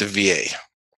reshape the VA,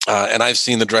 and I've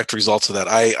seen the direct results of that.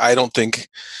 I don't think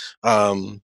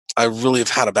I really have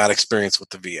had a bad experience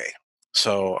with the VA.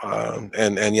 So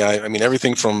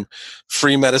everything from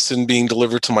free medicine being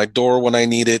delivered to my door when I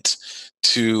need it,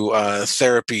 to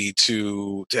therapy,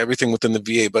 to everything within the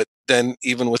VA, but then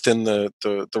even within the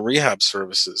rehab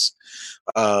services,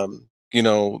 the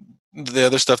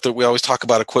other stuff that we always talk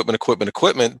about,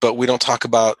 equipment, but we don't talk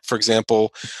about, for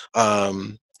example,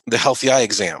 the healthy eye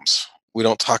exams. We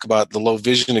don't talk about the low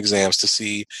vision exams to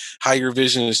see how your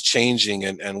vision is changing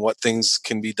and what things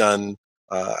can be done,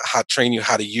 train you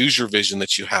how to use your vision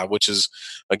that you have, which is,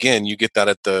 again, you get that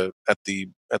at the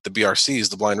BRCs,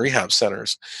 the blind rehab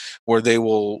centers, where they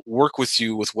will work with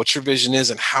you with what your vision is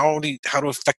and how to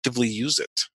effectively use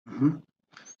it. Mm-hmm.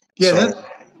 Yeah,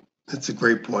 that's a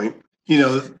great point.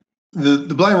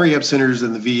 The blind rehab centers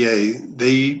in the VA,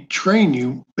 they train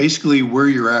you basically where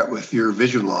you're at with your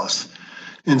vision loss.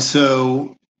 And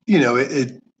so,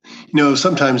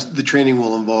 sometimes the training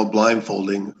will involve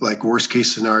blindfolding, like worst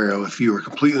case scenario, if you were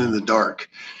completely in the dark.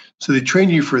 So they train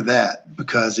you for that,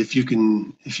 because if you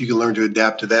can learn to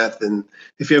adapt to that, then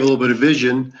if you have a little bit of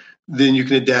vision, then you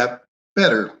can adapt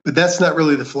better. But that's not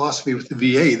really the philosophy with the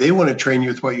VA. They want to train you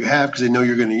with what you have because they know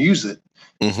you're going to use it.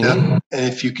 Mm-hmm. And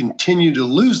if you continue to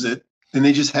lose it, then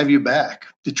they just have you back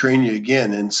to train you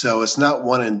again. And so it's not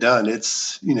one and done.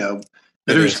 It's,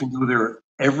 veterans can go there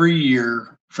every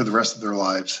year for the rest of their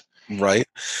lives. Right.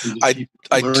 I do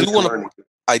want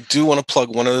I do want to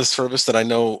plug one other service that I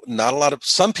know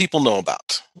some people know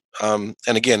about. And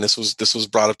again, this was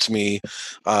brought up to me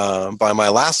by my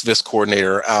last VIS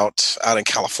coordinator out in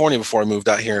California before I moved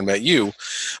out here and met you.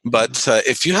 But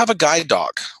if you have a guide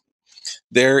dog,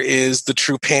 there is the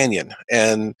Trupanion.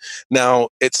 And now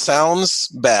it sounds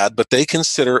bad, but they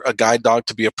consider a guide dog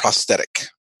to be a prosthetic,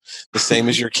 the same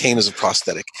as your cane is a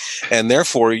prosthetic. And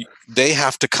therefore, they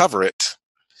have to cover it.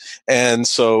 And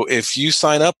so if you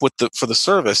sign up for the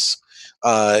service,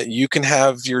 you can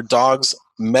have your dog's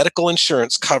medical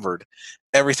insurance covered,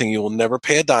 everything. You will never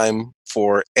pay a dime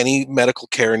for any medical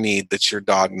care need that your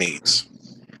dog needs.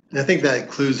 And I think that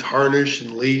includes harness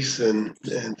and leash and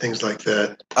things like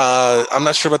that. I'm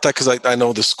not sure about that because I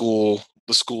know the school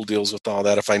deals with all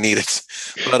that if I need it.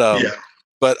 But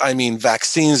But I mean,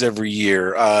 vaccines every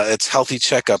year. It's healthy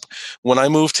checkup. When I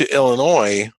moved to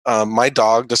Illinois, my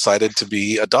dog decided to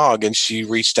be a dog, and she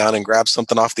reached down and grabbed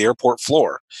something off the airport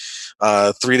floor.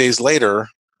 3 days later,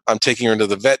 I'm taking her into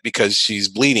the vet because she's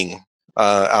bleeding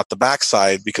out the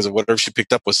backside because of whatever she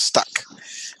picked up was stuck,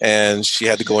 and she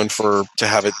had to go in to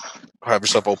have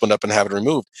herself opened up and have it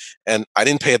removed. And I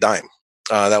didn't pay a dime.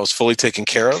 That was fully taken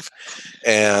care of.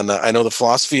 And I know the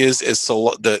philosophy is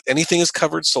anything is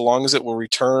covered so long as it will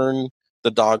return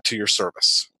the dog to your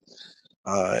service.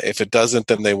 If it doesn't,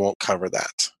 then they won't cover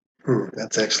that.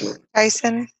 That's excellent.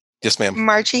 Tyson? Yes, ma'am.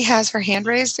 Margie has her hand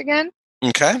raised again.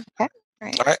 Okay. All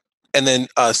right. And then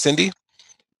Cindy?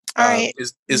 All right.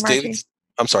 Is David?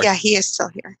 I'm sorry. Yeah, he is still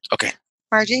here. Okay.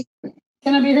 Margie?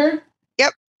 Can I be heard?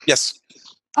 Yep. Yes.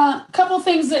 A couple of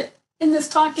things that in this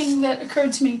talking that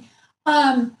occurred to me.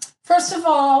 First of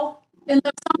all,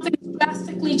 unless something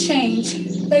drastically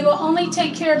changed, they will only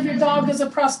take care of your dog as a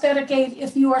prosthetic aid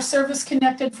if you are service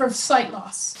connected for sight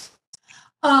loss.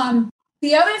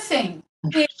 The other thing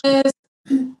is,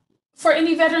 for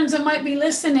any veterans that might be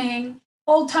listening,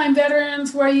 old-time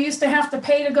veterans where you used to have to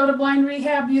pay to go to blind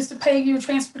rehab, you used to pay your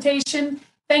transportation.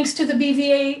 Thanks to the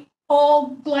BVA, all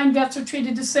blind vets are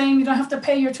treated the same. You don't have to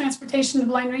pay your transportation to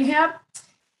blind rehab.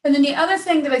 And then the other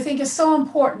thing that I think is so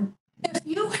important, if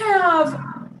you have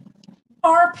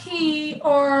RP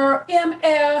or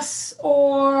MS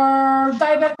or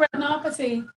diabetic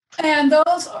retinopathy, and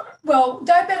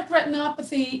diabetic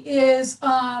retinopathy is,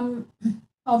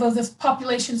 although this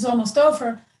population is almost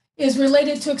over, is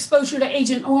related to exposure to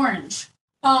Agent Orange.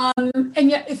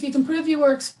 And yet, if you can prove you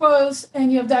were exposed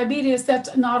and you have diabetes, that's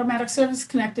an automatic service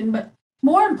connecting. But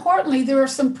more importantly, there are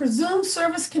some presumed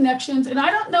service connections, and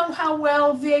I don't know how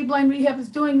well VA Blind Rehab is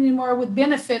doing anymore with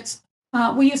benefits.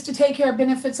 We used to take care of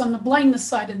benefits on the blindness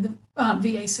side of the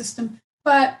VA system.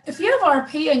 But if you have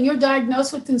RP and you're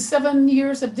diagnosed within 7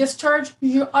 years of discharge,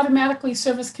 you're automatically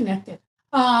service connected.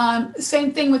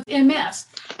 Same thing with MS.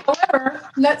 However,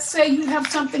 let's say you have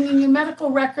something in your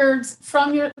medical records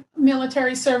from your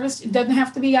military service. It doesn't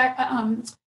have to be,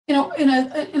 in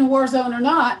a war zone or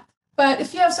not. But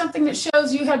if you have something that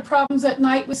shows you had problems at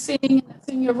night with seeing, and it's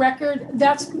in your record,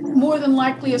 that's more than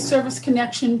likely a service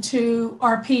connection to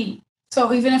RP.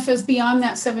 So even if it's beyond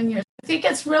that 7 years, I think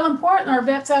it's real important. Our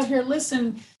vets out here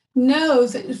listening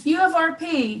knows that if you have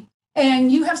RP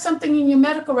and you have something in your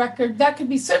medical record, that could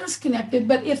be service connected.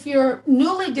 But if you're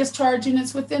newly discharged and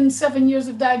it's within 7 years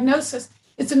of diagnosis,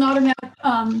 it's an automatic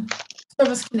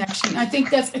service connection. I think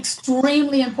that's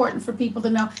extremely important for people to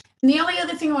know. And the only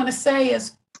other thing I want to say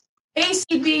is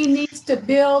ACB needs to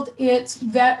build its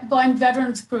blind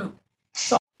veterans group.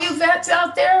 So all you vets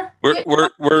out there, we're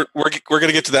going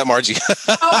to get to that, Margie.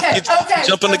 Okay.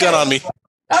 Jumping the gun on me.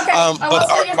 Okay.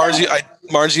 But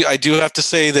Margie, I do have to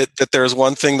say that there's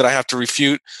one thing that I have to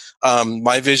refute.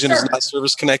 My vision is not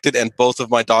service connected, and both of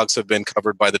my dogs have been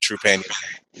covered by the Trupanion.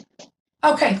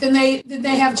 Okay, then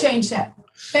they have changed that.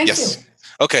 Thank you.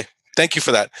 Okay, thank you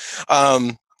for that.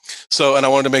 So, and I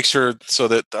wanted to make sure so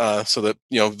that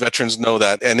veterans know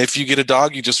that. And if you get a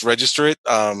dog, you just register it.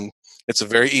 It's a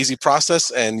very easy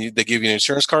process, and they give you an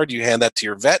insurance card. You hand that to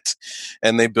your vet,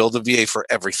 and they bill the VA for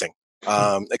everything,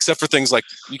 except for things like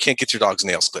you can't get your dog's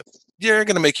nails clipped. They're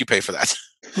going to make you pay for that.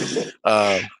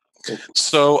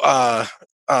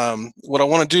 What I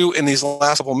want to do in these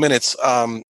last couple minutes,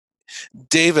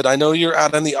 David, I know you're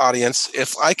out in the audience.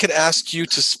 If I could ask you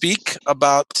to speak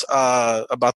about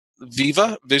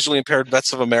VIVA, Visually Impaired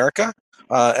Vets of America,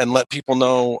 and let people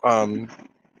know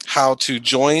how to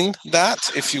join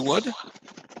that, if you would.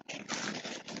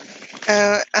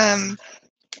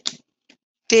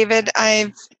 David,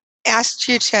 I've asked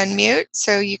you to unmute,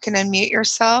 so you can unmute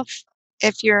yourself.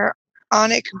 If you're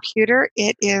on a computer,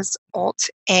 it is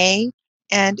Alt-A,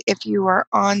 and if you are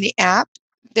on the app,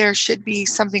 there should be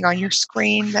something on your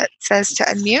screen that says to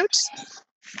unmute.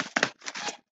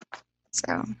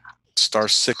 So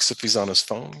 *6 if he's on his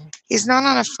phone. He's not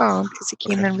on a phone because he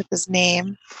came in with his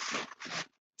name.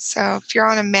 So if you're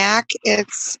on a Mac,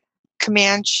 it's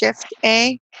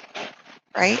Command-Shift-A,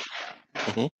 right?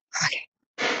 Mm-hmm. Okay.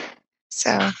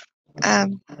 So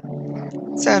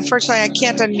unfortunately, I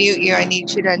can't unmute you. I need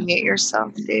you to unmute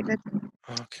yourself, David.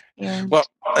 Okay. And Well,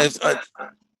 I thought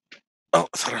I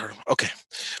heard him. Okay.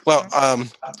 Well,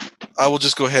 I will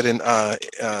just go ahead and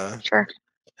sure.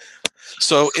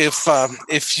 So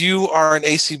if you are an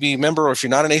ACB member, or if you're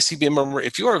not an ACB member,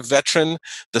 if you are a veteran,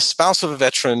 the spouse of a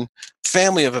veteran,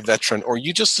 family of a veteran, or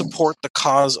you just support the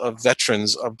cause of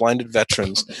veterans, of blinded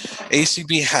veterans,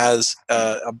 ACB has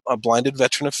a blinded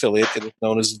veteran affiliate. It is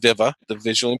known as VIVA, the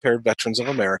Visually Impaired Veterans of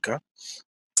America.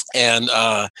 And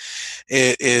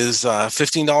it is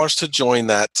 $15 to join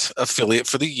that affiliate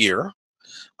for the year.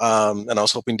 And I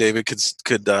was hoping David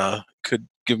could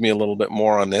give me a little bit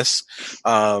more on this.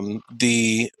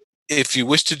 If you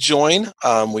wish to join,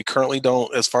 we currently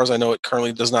don't, as far as I know, it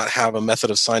currently does not have a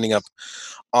method of signing up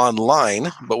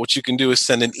online. But what you can do is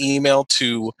send an email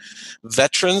to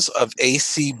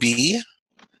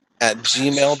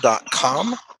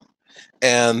veteransofacb@gmail.com,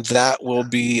 and that will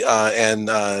be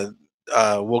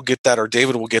we'll get that, or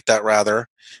David will get that rather,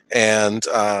 and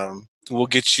we'll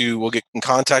get in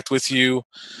contact with you,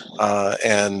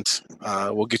 and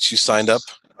we'll get you signed up.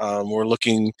 We're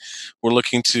looking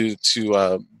to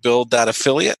build that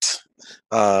affiliate,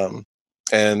 and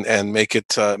make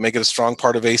it a strong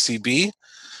part of ACB,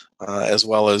 as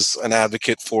well as an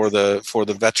advocate for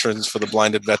the veterans, for the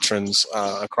blinded veterans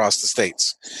across the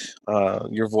states.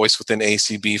 Your voice within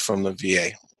ACB from the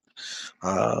VA.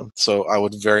 So I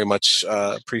would very much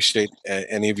appreciate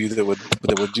any of you that would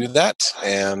do that,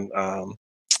 and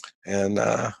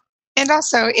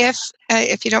also,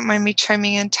 if you don't mind me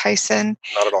chiming in, Tyson,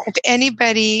 not at all. If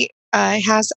anybody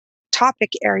has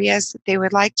topic areas that they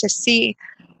would like to see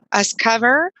us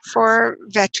cover for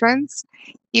veterans,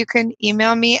 you can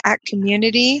email me at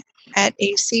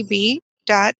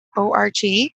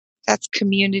community@acb.org. That's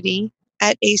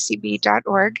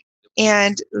community@acb.org,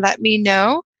 and let me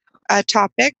know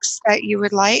topics that you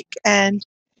would like, and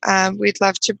we'd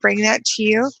love to bring that to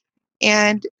you.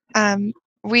 And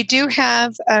we do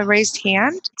have a raised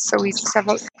hand, so we just have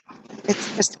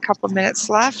it's just a couple minutes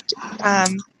left.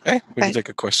 Okay, we can take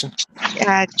a question.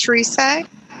 Teresa.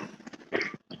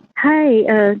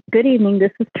 Hi, good evening.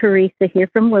 This is Teresa here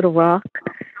from Little Rock.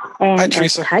 And hi,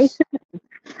 Teresa. Tyson,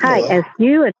 hi, as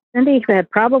you and Cindy have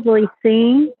probably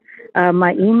seen,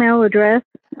 my email address,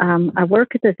 I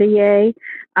work at the VA.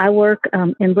 I work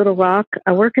in Little Rock.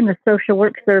 I work in the social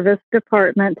work service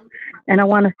department. And I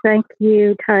want to thank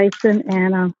you, Tyson,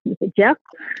 and Jeff,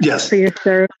 yes,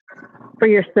 for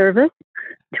your service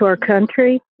to our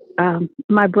country.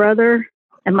 My brother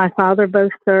and my father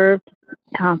both served.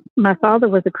 My father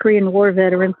was a Korean War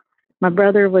veteran. My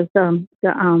brother was the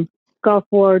Gulf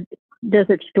War,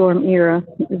 Desert Storm era,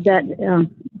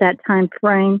 that time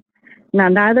frame. Now,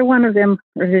 neither one of them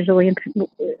are visually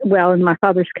well, in my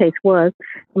father's case was.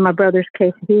 In my brother's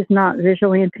case, he's not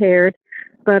visually impaired.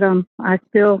 But I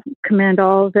still commend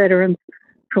all veterans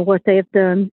for what they have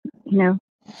done,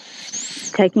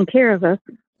 taking care of us,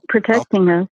 protecting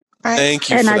us. Thank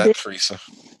you for that, Teresa.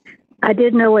 I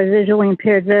did know a visually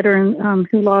impaired veteran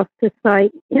who lost his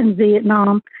sight in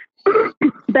Vietnam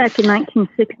back in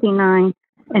 1969.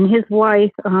 And his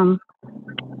wife,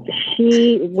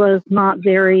 she was not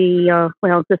very,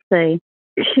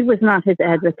 she was not his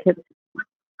advocate.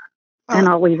 And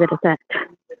I'll leave it at that.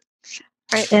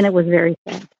 Right. And it was very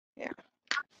sad. Yeah.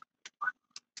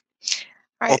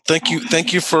 Well, thank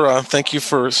you for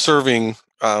serving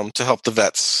to help the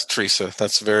vets, Teresa.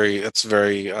 It's very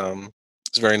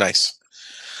nice.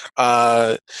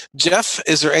 Jeff,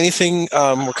 is there anything?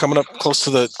 We're coming up close to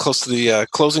the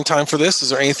closing time for this. Is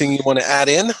there anything you want to add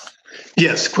in?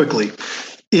 Yes, quickly.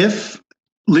 If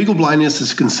legal blindness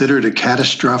is considered a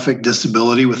catastrophic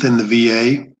disability within the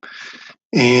VA,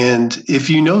 and if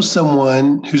you know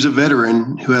someone who's a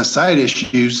veteran who has sight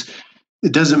issues,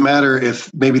 it doesn't matter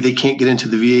if maybe they can't get into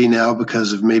the VA now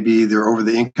because of maybe they're over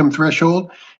the income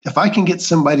threshold. If I can get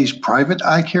somebody's private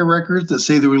eye care records that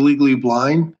say they were legally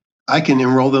blind, I can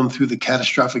enroll them through the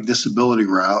catastrophic disability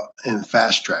route and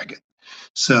fast track it.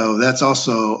 So that's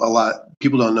also a lot.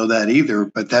 People don't know that either,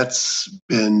 but that's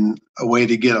been a way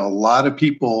to get a lot of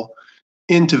people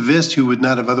into VIST who would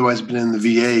not have otherwise been in the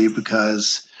VA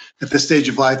because at this stage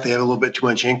of life, they have a little bit too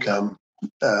much income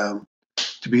to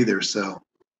be there. So,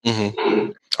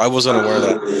 I wasn't aware of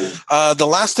that. The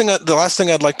last thing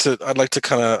I'd like to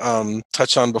kind of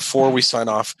touch on before we sign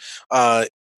off.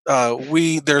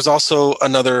 There's also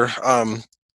another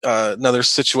another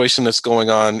situation that's going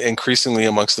on increasingly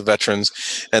amongst the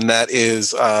veterans, and that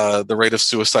is the rate of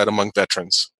suicide among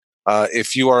veterans.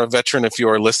 If you are a veteran, if you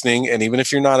are listening, and even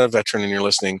if you're not a veteran and you're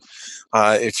listening,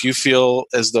 if you feel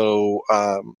as though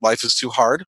life is too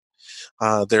hard,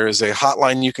 there is a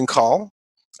hotline you can call.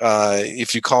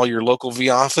 If you call your local V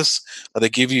office, they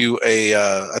give you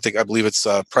I believe it's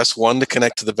press 1 to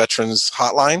connect to the veterans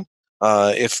hotline.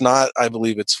 If not, I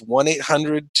believe it's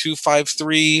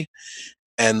 1-800-253,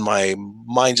 and my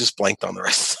mind just blanked on the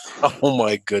rest. Oh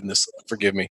my goodness,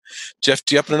 forgive me. Jeff,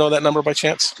 do you happen to know that number by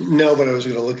chance? No, but I was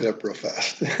going to look it up real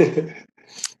fast.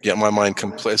 Yeah, my mind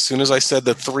complete. As soon as I said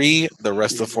the 3, the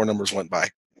rest of the 4 numbers went by.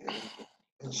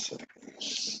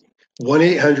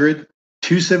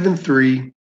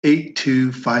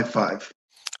 1-800-273-8255.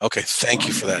 Okay, thank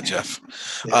you for that, Jeff.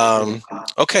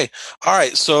 Okay, all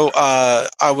right. So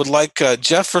I would like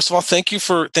Jeff. First of all, thank you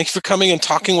for coming and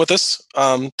talking with us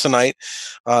tonight.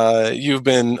 You've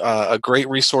been a great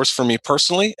resource for me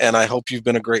personally, and I hope you've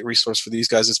been a great resource for these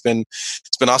guys. It's been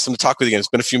awesome to talk with you again. It's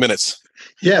been a few minutes.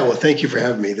 Yeah, well, thank you for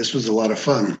having me. This was a lot of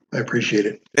fun. I appreciate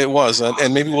it. It was,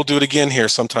 and maybe we'll do it again here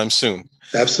sometime soon.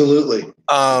 Absolutely.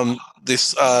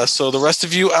 So the rest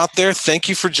of you out there, thank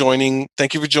you for joining.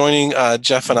 Thank you for joining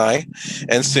Jeff and I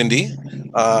and Cindy.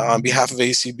 On behalf of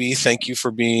ACB, thank you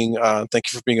for being a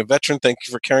veteran. Thank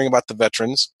you for caring about the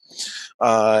veterans,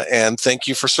 and thank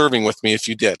you for serving with me if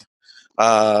you did.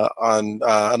 And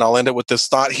I'll end it with this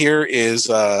thought here: is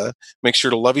make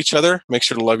sure to love each other, make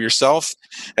sure to love yourself,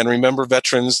 and remember,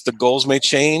 veterans, the goals may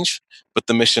change, but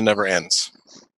the mission never ends.